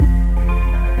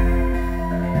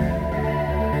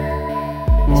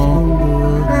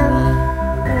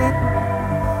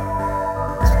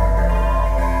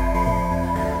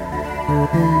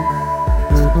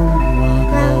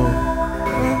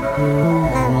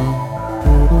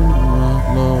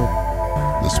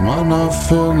might not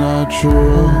feel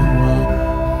natural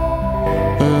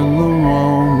in the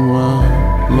moment,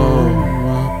 love.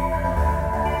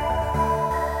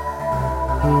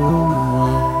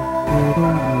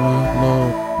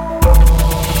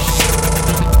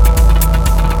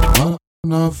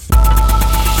 Enough.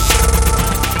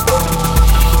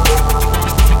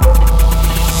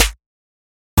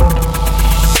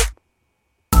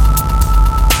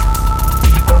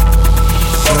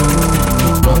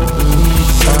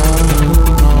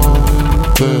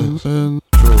 This is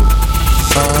true.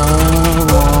 I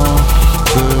want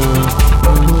to.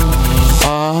 I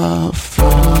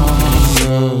found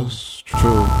this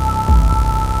true.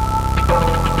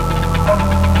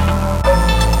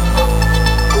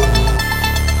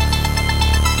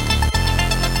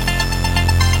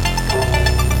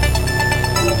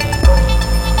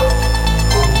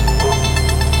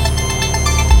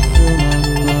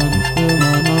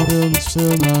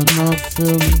 Still not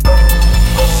feeling.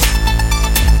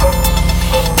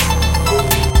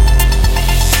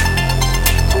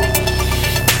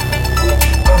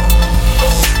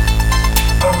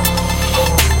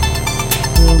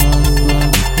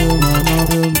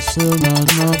 Still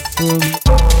not feeling.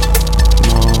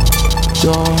 No,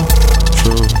 you're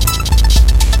true.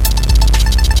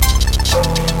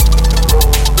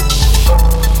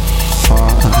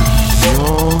 Find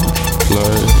your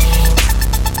place.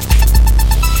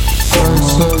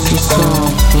 This is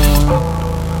something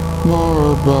more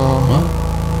about.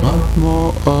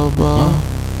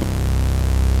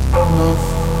 I've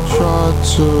tried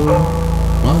to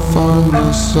find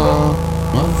this out,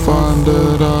 find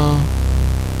it out.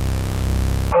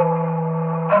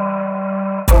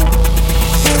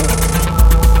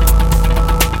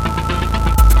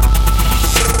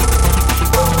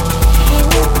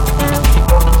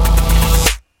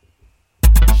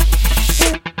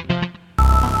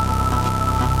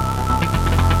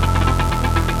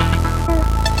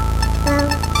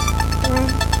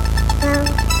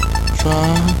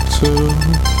 Try to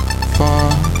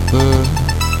find this.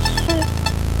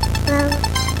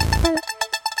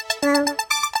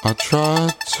 I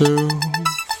tried to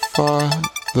find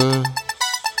this.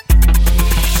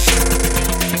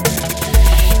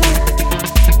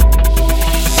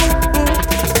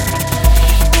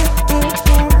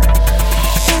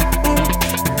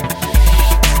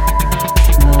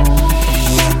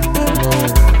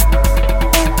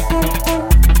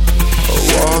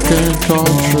 A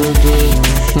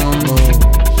contradiction,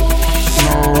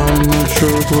 knowing the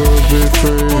truth will be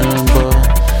freeing, but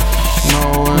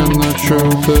knowing the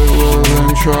truth it will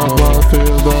entrap. I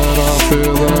feel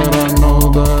that I know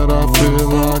that I feel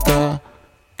like I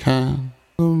can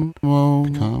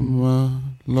become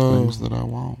things that I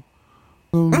want.